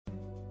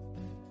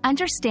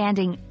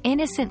Understanding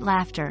innocent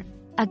laughter,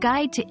 a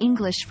guide to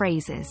English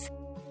phrases.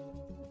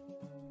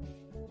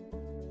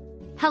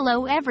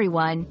 Hello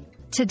everyone.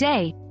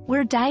 Today,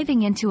 we're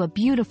diving into a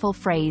beautiful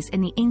phrase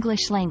in the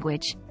English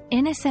language,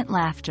 innocent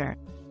laughter.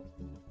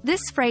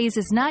 This phrase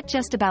is not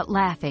just about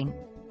laughing,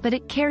 but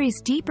it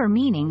carries deeper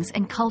meanings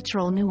and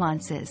cultural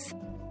nuances.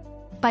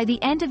 By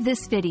the end of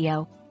this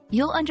video,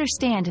 you'll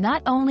understand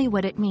not only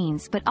what it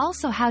means but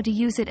also how to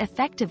use it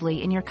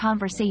effectively in your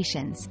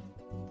conversations.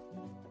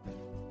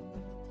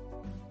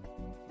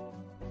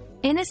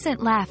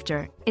 Innocent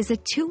laughter is a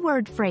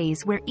two-word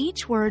phrase where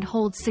each word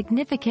holds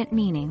significant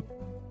meaning.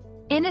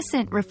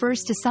 Innocent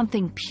refers to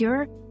something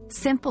pure,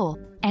 simple,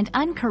 and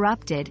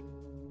uncorrupted,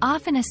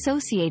 often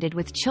associated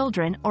with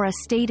children or a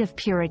state of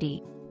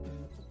purity.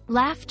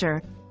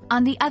 Laughter,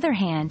 on the other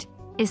hand,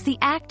 is the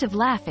act of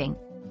laughing,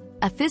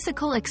 a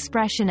physical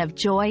expression of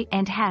joy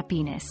and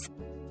happiness.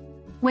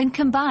 When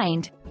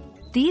combined,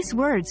 these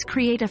words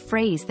create a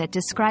phrase that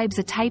describes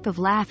a type of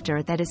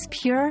laughter that is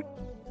pure,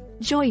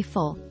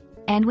 joyful,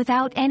 and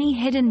without any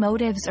hidden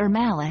motives or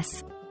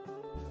malice.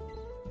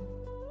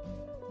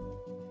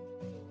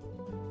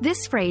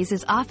 This phrase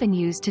is often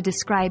used to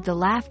describe the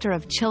laughter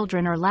of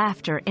children or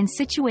laughter in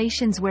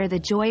situations where the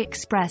joy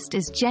expressed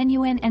is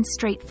genuine and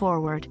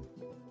straightforward.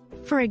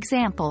 For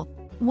example,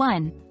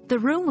 1. The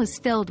room was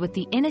filled with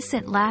the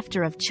innocent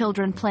laughter of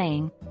children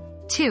playing.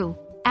 2.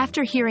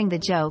 After hearing the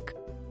joke,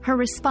 her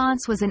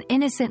response was an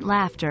innocent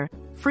laughter,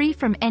 free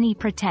from any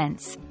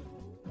pretense.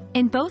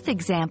 In both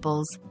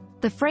examples,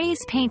 the phrase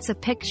paints a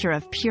picture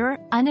of pure,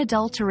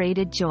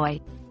 unadulterated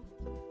joy.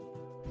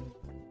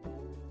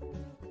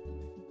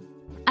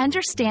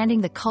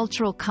 Understanding the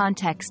cultural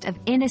context of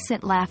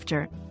innocent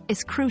laughter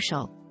is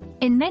crucial.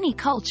 In many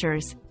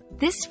cultures,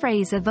 this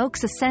phrase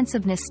evokes a sense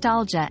of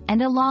nostalgia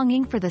and a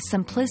longing for the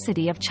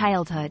simplicity of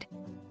childhood.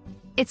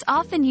 It's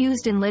often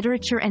used in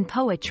literature and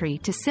poetry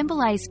to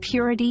symbolize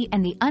purity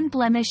and the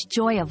unblemished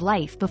joy of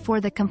life before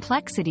the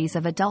complexities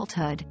of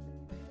adulthood.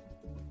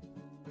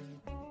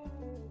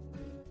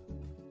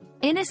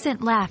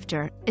 Innocent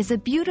laughter is a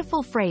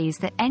beautiful phrase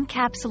that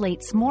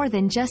encapsulates more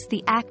than just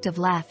the act of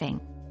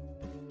laughing.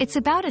 It's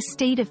about a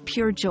state of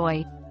pure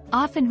joy,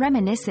 often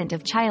reminiscent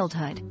of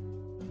childhood.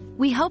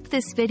 We hope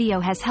this video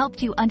has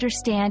helped you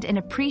understand and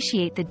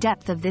appreciate the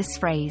depth of this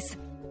phrase.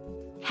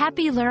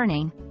 Happy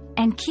learning,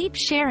 and keep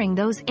sharing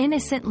those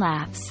innocent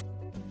laughs.